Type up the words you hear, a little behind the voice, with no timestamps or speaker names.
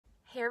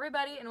Hey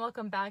everybody, and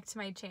welcome back to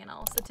my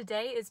channel. So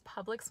today is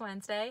Publix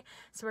Wednesday,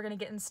 so we're going to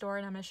get in store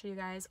and I'm going to show you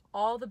guys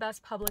all the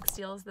best Publix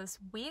deals this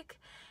week.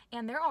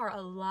 And there are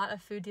a lot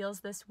of food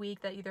deals this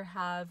week that either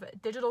have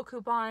digital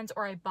coupons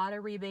or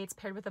Ibotta rebates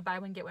paired with a buy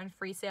one get one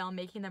free sale,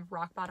 making them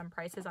rock bottom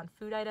prices on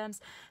food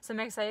items. So I'm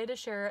excited to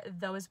share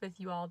those with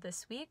you all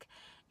this week.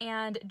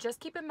 And just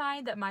keep in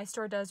mind that my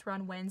store does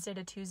run Wednesday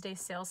to Tuesday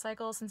sales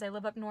cycle since I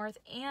live up north,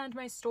 and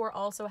my store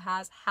also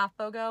has half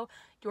BOGO.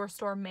 Your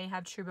store may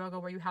have true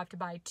BOGO where you have to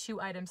buy 2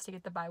 items to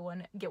get the buy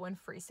one get one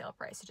free sale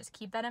price. So just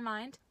keep that in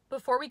mind.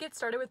 Before we get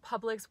started with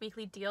Publix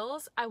weekly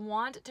deals, I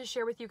want to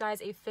share with you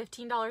guys a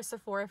 $15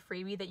 Sephora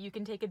freebie that you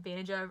can take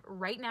advantage of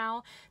right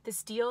now.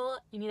 This deal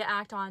you need to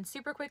act on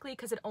super quickly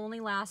because it only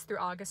lasts through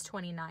August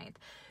 29th.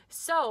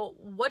 So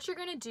what you're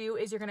going to do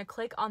is you're going to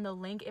click on the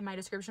link in my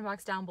description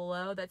box down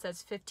below that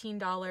says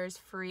 $15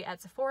 free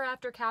at Sephora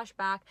after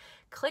cashback.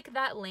 Click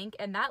that link,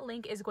 and that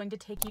link is going to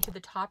take you to the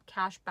top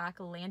cashback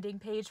landing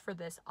page for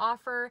this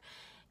offer.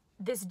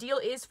 This deal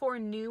is for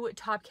new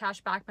top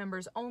cashback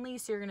members only,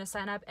 so you're going to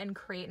sign up and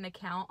create an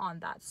account on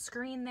that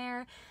screen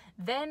there.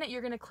 Then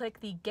you're going to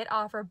click the get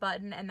offer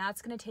button, and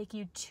that's going to take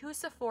you to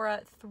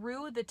Sephora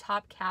through the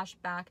top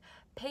cashback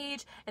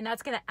page, and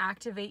that's going to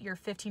activate your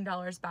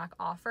 $15 back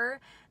offer.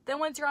 Then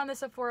once you're on the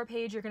Sephora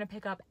page, you're going to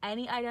pick up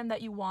any item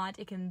that you want.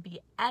 It can be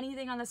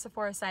anything on the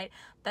Sephora site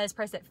that is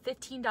priced at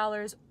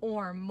 $15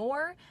 or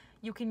more.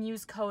 You can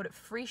use code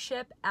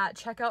FREESHIP at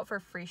checkout for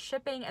free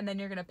shipping, and then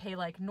you're going to pay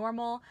like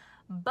normal.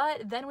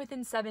 But then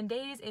within 7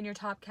 days in your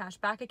top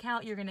cashback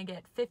account, you're going to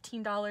get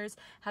 $15,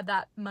 have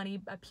that money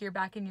appear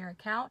back in your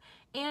account,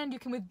 and you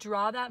can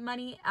withdraw that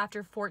money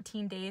after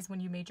 14 days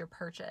when you made your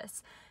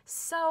purchase.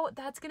 So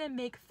that's going to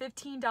make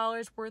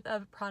 $15 worth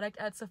of product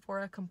at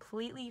Sephora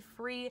completely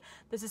free.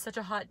 This is such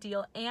a hot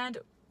deal, and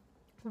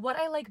what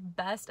I like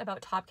best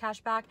about Top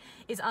Cashback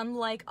is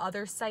unlike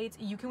other sites,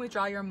 you can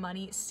withdraw your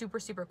money super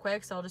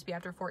quick, so it'll just be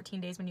after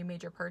 14 days when you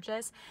made your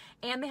purchase.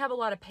 And they have a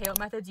lot of payout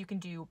methods. You can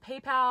do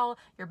PayPal,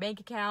 your bank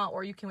account,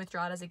 or you can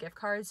withdraw it as a gift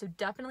card. So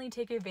definitely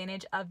take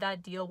advantage of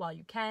that deal while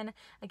you can.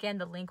 Again,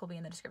 the link will be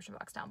in the description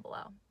box down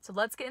below. So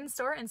let's get in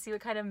store and see what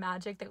kind of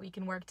magic that we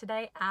can work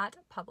today at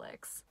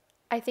Publix.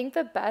 I think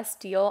the best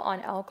deal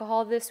on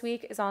alcohol this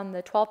week is on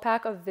the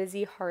 12-pack of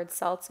Vizzy hard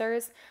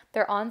seltzers.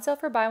 They're on sale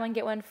for buy one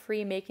get one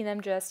free, making them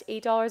just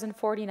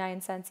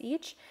 $8.49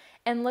 each.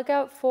 And look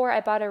out for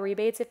Ibotta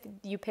rebates if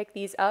you pick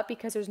these up,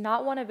 because there's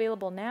not one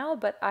available now,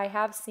 but I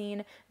have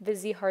seen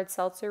Vizzy hard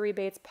seltzer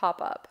rebates pop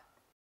up.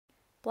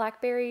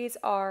 Blackberries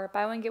are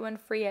buy one get one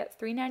free at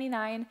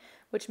 $3.99,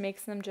 which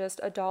makes them just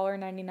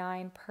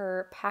 $1.99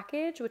 per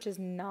package, which is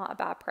not a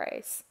bad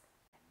price.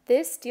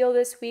 This deal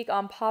this week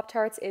on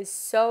Pop-Tarts is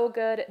so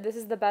good. This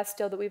is the best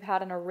deal that we've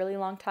had in a really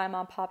long time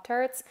on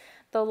Pop-Tarts.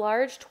 The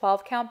large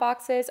 12-count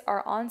boxes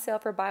are on sale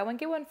for buy one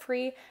get one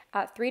free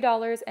at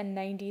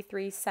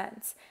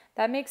 $3.93.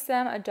 That makes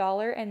them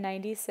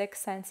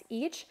 $1.96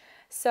 each.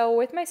 So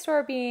with my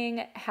store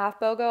being half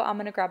BOGO, I'm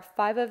going to grab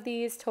 5 of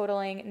these,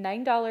 totaling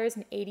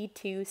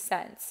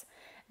 $9.82.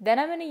 Then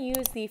I'm going to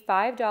use the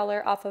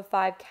 $5 off of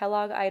 5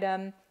 Kellogg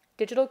item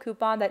digital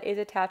coupon that is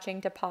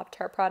attaching to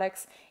Pop-Tart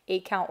products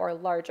 8 count or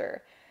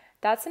larger.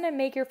 That's going to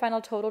make your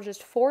final total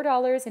just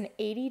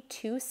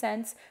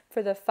 $4.82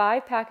 for the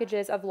 5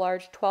 packages of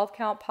large 12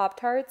 count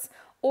Pop-Tarts,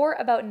 or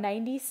about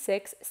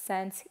 96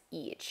 cents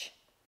each.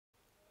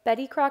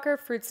 Betty Crocker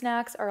fruit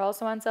snacks are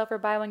also on sale for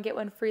buy one get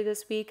one free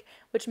this week,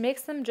 which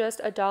makes them just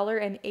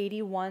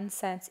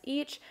 $1.81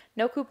 each.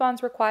 No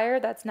coupons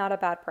required. That's not a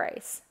bad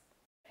price.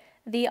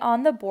 The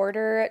On the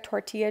Border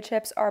tortilla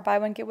chips are buy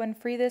one get one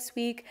free this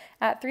week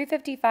at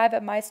 $3.55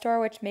 at my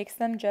store, which makes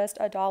them just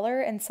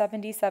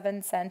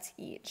 $1.77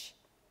 each.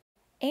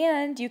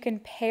 And you can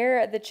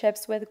pair the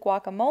chips with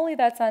guacamole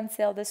that's on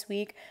sale this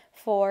week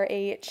for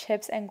a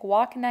chips and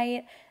guac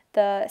night.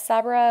 The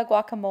Sabra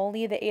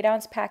guacamole, the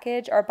 8-ounce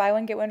package, are buy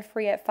one get one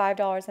free at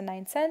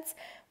 $5.09,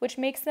 which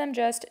makes them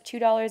just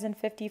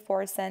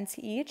 $2.54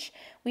 each.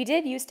 We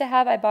did used to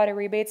have Ibotta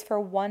rebates for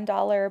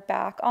 $1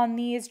 back on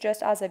these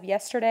just as of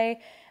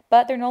yesterday,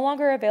 but they're no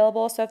longer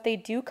available. So if they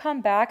do come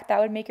back, that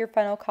would make your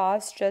final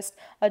cost just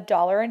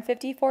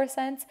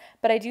 $1.54.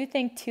 But I do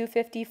think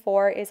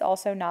 $2.54 is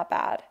also not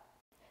bad.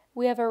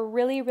 We have a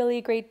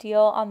really great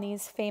deal on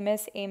these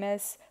Famous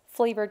Amos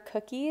flavored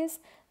cookies.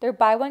 They're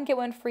buy one get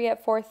one free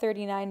at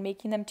 $4.39,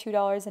 making them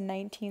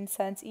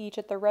 $2.19 each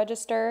at the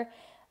register.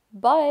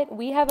 But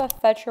we have a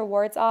Fetch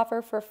Rewards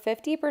offer for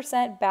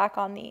 50% back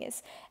on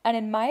these. And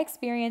in my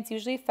experience,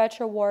 usually Fetch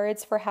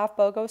Rewards for half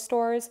BOGO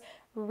stores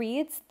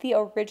reads the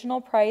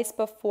original price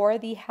before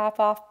the half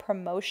off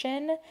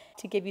promotion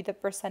to give you the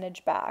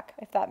percentage back,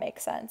 if that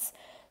makes sense.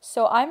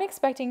 So I'm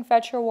expecting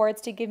Fetch Rewards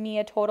to give me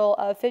a total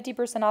of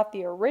 50% off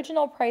the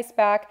original price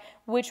back,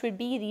 which would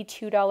be the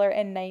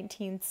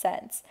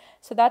 $2.19.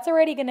 So that's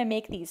already going to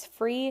make these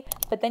free,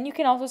 but then you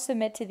can also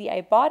submit to the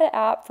Ibotta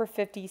app for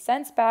 50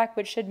 cents back,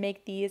 which should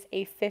make these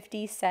a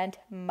 50-cent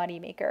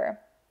moneymaker.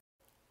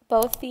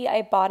 Both the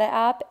Ibotta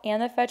app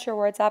and the Fetch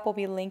Rewards app will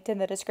be linked in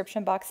the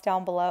description box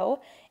down below.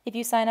 If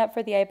you sign up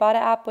for the Ibotta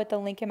app with the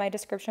link in my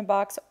description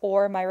box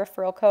or my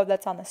referral code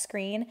that's on the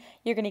screen,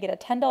 you're going to get a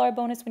 $10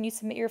 bonus when you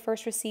submit your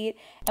first receipt.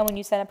 And when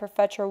you sign up for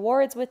Fetch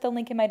Rewards with the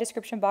link in my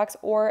description box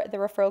or the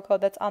referral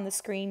code that's on the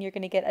screen, you're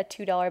going to get a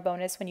 $2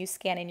 bonus when you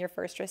scan in your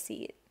first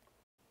receipt.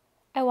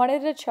 I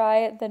wanted to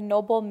try the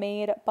Noble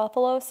Made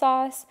buffalo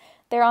sauce.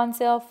 They're on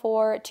sale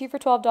for 2 for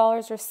 $12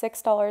 or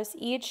 $6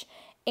 each.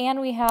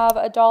 And we have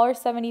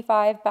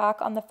 $1.75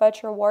 back on the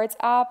Fetch Rewards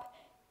app.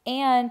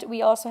 And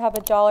we also have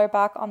 $1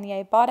 back on the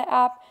Ibotta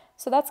app.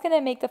 So that's going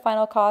to make the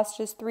final cost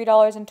just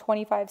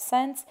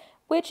 $3.25,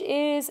 which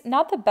is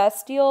not the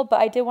best deal,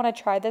 but I did want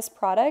to try this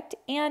product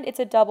and it's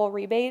a double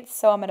rebate,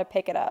 so I'm going to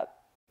pick it up.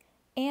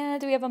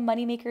 And we have a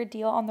moneymaker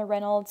deal on the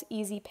Reynolds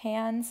Easy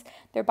Pans.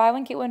 They're buy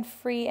one, get one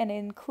free, and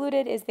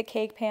included is the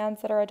cake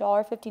pans that are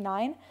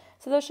 $1.59.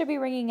 So those should be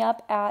ringing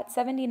up at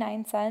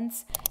 79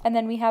 cents. And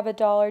then we have a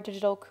 $1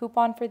 digital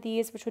coupon for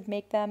these, which would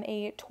make them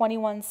a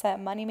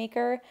 21-cent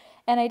moneymaker.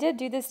 And I did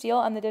do this deal,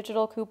 and the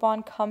digital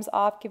coupon comes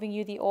off, giving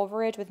you the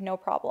overage with no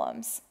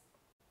problems.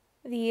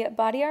 The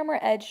Body Armor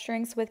Edge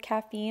drinks with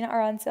caffeine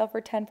are on sale for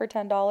 10 for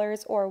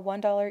 $10 or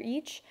 $1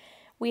 each.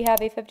 We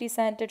have a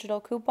 50-cent digital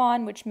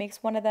coupon, which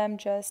makes one of them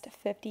just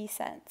 50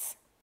 cents.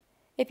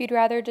 If you'd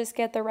rather just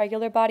get the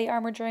regular Body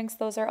Armor drinks,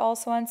 those are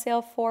also on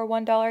sale for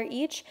 $1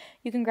 each.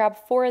 You can grab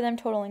 4 of them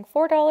totaling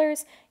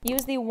 $4.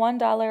 Use the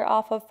 $1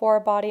 off of 4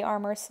 Body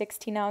Armor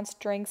 16-ounce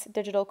drinks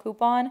digital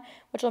coupon,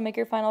 which will make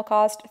your final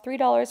cost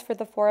 $3 for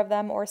the 4 of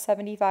them or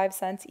 75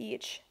 cents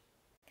each.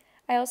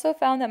 I also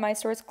found that my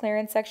store's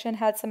clearance section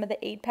had some of the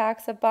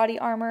 8-packs of Body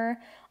Armor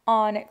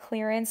on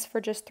clearance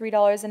for just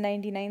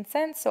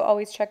 $3.99, so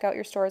always check out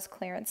your store's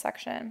clearance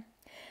section.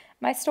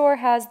 My store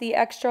has the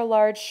extra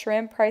large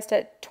shrimp priced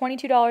at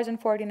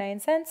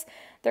 $22.49.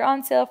 They're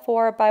on sale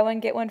for buy one,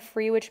 get one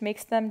free, which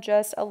makes them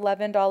just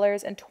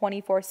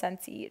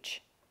 $11.24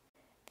 each.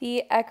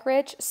 The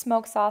Eckrich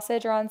smoked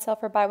sausage are on sale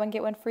for buy one,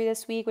 get one free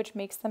this week, which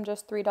makes them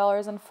just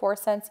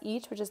 $3.04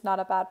 each, which is not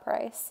a bad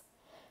price.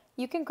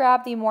 You can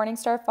grab the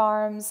Morningstar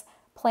Farms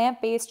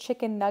plant-based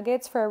chicken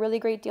nuggets for a really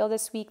great deal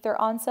this week. They're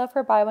on sale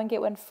for buy one,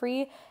 get one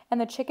free, and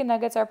the chicken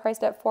nuggets are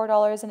priced at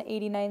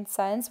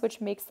 $4.89,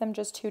 which makes them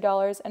just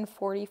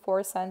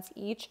 $2.44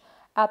 each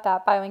at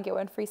that buy one, get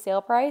one free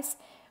sale price.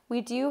 We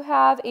do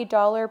have a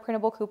 $1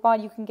 printable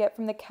coupon you can get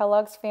from the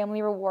Kellogg's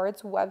Family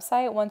Rewards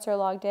website. Once you're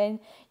logged in,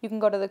 you can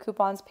go to the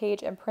coupons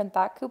page and print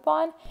that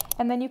coupon.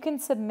 And then you can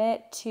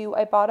submit to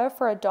Ibotta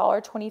for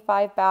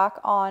 $1.25 back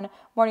on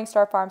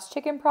Morningstar Farms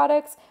chicken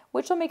products,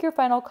 which will make your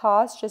final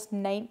cost just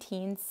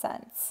 19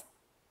 cents.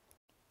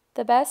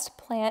 The best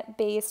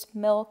plant-based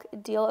milk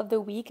deal of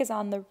the week is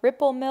on the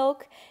Ripple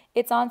milk.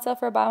 It's on sale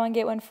for buy one,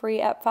 get one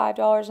free at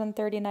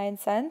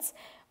 $5.39.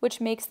 which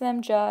makes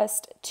them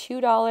just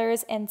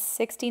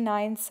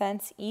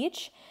 $2.69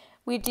 each.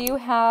 We do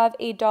have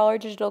a $1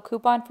 digital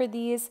coupon for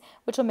these,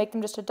 which will make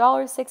them just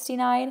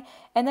 $1.69.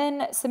 And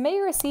then submit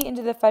your receipt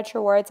into the Fetch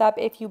Rewards app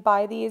if you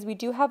buy these. We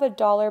do have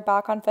 $1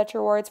 back on Fetch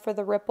Rewards for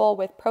the Ripple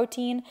with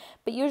protein,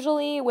 but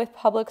usually with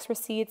Publix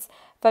receipts,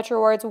 Fetch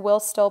Rewards will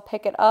still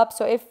pick it up.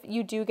 So if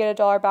you do get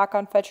 $1 back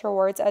on Fetch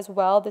Rewards as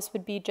well, this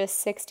would be just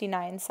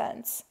 69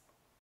 cents.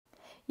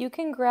 You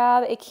can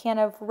grab a can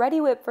of Ready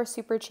Whip for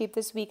super cheap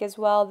this week as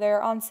well.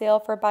 They're on sale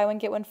for buy one,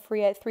 get one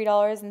free at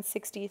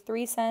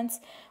 $3.63,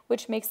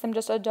 which makes them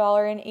just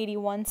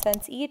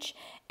 $1.81 each.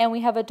 And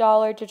we have a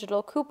 $1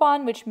 digital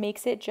coupon, which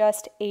makes it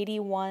just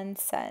 81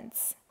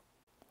 cents.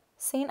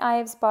 St.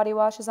 Ives body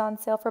wash is on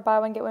sale for buy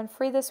one, get one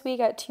free this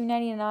week at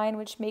 $2.99,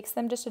 which makes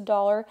them just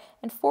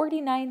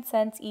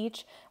 $1.49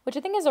 each, which I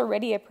think is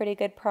already a pretty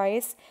good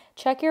price.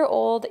 Check your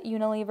old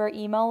Unilever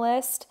email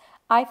list.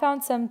 I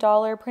found some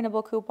 $1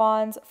 printable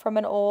coupons from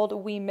an old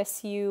We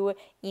Miss You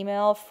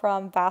email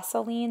from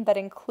Vaseline that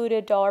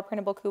included $1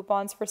 printable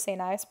coupons for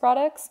St. Ives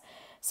products.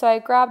 So I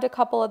grabbed a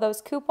couple of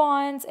those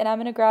coupons, and I'm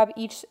going to grab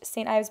each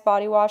St. Ives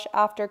body wash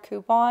after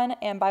coupon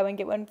and buy one,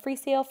 get one free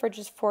sale for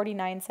just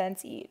 49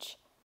 cents each.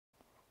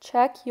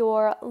 Check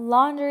your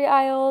laundry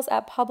aisles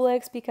at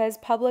Publix because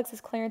Publix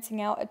is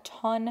clearancing out a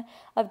ton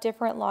of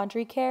different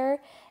laundry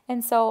care.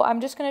 And so I'm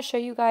just going to show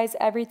you guys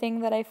everything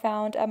that I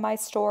found at my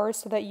store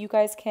so that you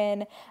guys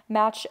can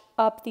match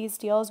up these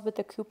deals with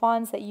the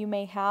coupons that you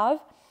may have.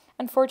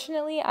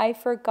 Unfortunately, I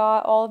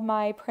forgot all of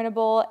my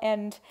printable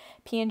and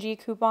P&G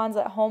coupons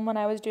at home when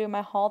I was doing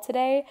my haul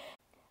today.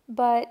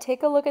 But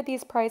take a look at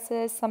these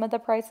prices. Some of the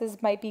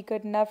prices might be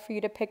good enough for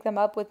you to pick them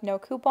up with no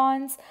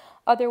coupons.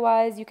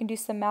 Otherwise, you can do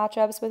some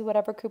matchups with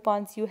whatever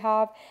coupons you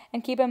have.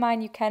 And keep in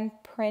mind, you can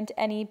print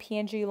any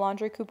P&G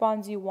laundry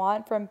coupons you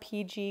want from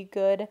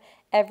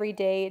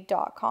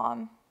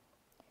pggoodeveryday.com.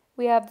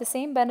 We have the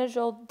same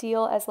Benadryl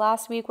deal as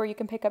last week where you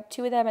can pick up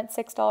 2 of them at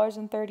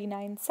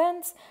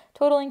 $6.39,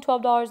 totaling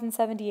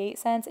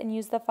 $12.78, and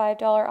use the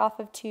 $5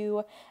 off of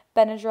 2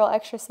 Benadryl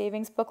Extra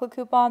Savings booklet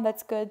coupon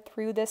that's good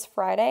through this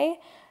Friday.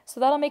 So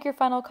that'll make your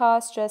final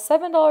cost just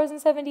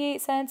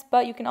 $7.78,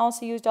 but you can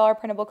also use dollar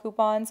printable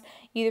coupons,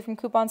 either from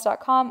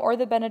coupons.com or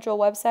the Benadryl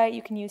website.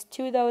 You can use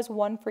 2 of those,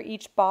 1 for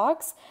each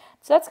box.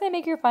 So that's going to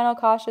make your final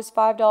cost just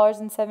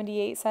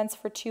 $5.78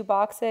 for 2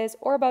 boxes,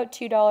 or about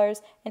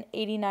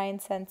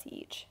 $2.89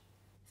 each.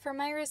 For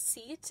my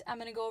receipt, I'm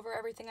going to go over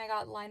everything I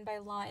got line by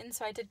line.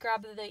 So I did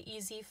grab the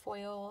Easy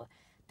Foil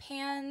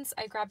pans.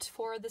 I grabbed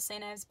 4 of the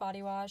St. Ives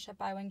body wash at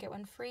buy one get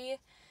one free.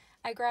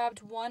 I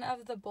grabbed 1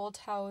 of the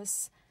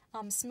Bolthouse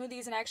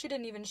smoothies, and I actually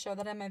didn't even show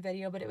that in my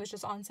video, but it was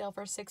just on sale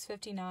for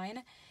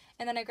 $6.59.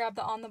 And then I grabbed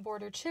the On the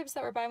Border chips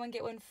that were buy one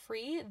get one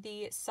free,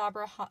 the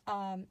Sabra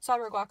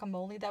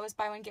guacamole that was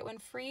buy one get one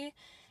free.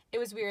 It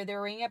was weird. They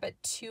were ringing up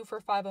at 2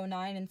 for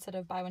 $5.09 instead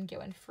of buy one get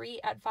one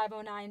free at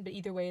 $5.09, but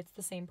either way it's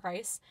the same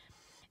price.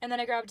 And then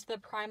I grabbed the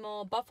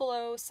Primal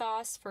Buffalo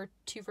sauce for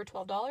 2 for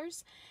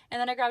 $12. And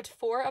then I grabbed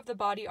 4 of the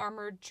Body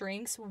Armor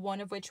drinks,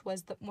 one of which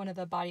was one of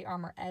the Body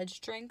Armor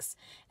Edge drinks.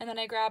 And then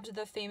I grabbed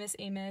the Famous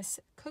Amos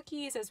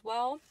cookies as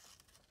well.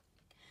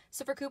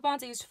 So for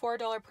coupons, I used $4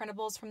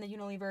 printables from the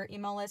Unilever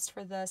email list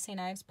for the St.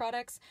 Ives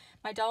products.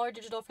 My $1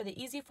 digital for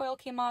the Easy Foil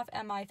came off,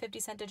 and my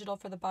 50-cent digital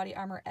for the Body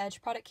Armor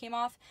Edge product came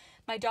off.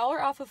 My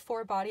 $1 off of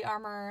 4 Body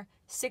Armor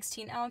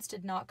 16-ounce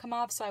did not come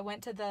off, so I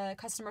went to the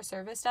customer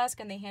service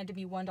desk and they handed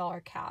me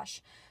 $1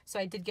 cash. So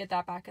I did get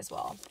that back as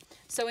well.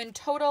 So in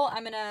total,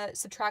 I'm going to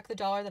subtract the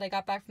 $1 that I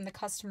got back from the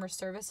customer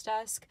service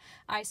desk.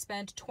 I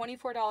spent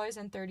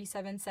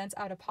 $24.37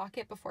 out of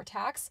pocket before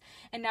tax.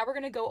 And now we're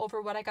going to go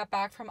over what I got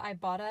back from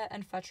Ibotta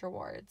and Fetch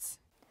Rewards.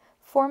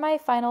 For my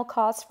final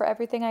cost for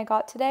everything I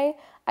got today,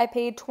 I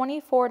paid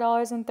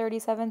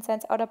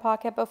 $24.37 out of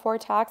pocket before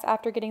tax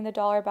after getting the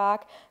 $1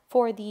 back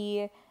for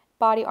the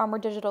Body Armor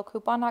digital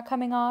coupon not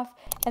coming off.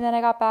 And then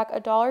I got back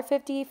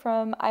 $1.50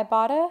 from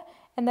Ibotta,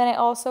 and then I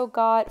also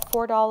got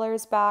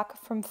 $4 back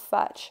from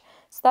Fetch.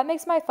 So that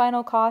makes my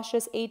final cost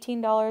just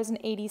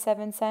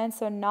 $18.87,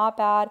 so not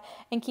bad.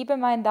 And keep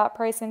in mind that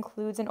price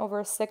includes an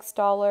over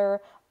 $6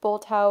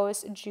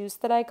 Bolthouse juice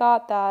that I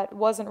got that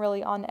wasn't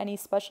really on any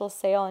special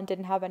sale and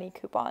didn't have any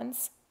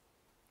coupons.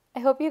 I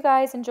hope you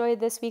guys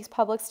enjoyed this week's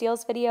Publix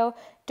deals video.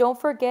 Don't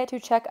forget to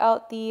check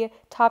out the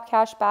top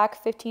cash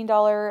back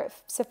 $15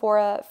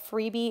 Sephora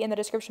freebie in the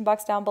description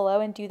box down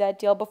below and do that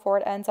deal before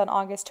it ends on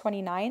August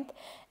 29th.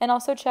 And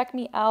also check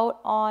me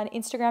out on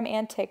Instagram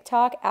and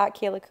TikTok at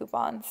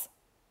kaylakoupons.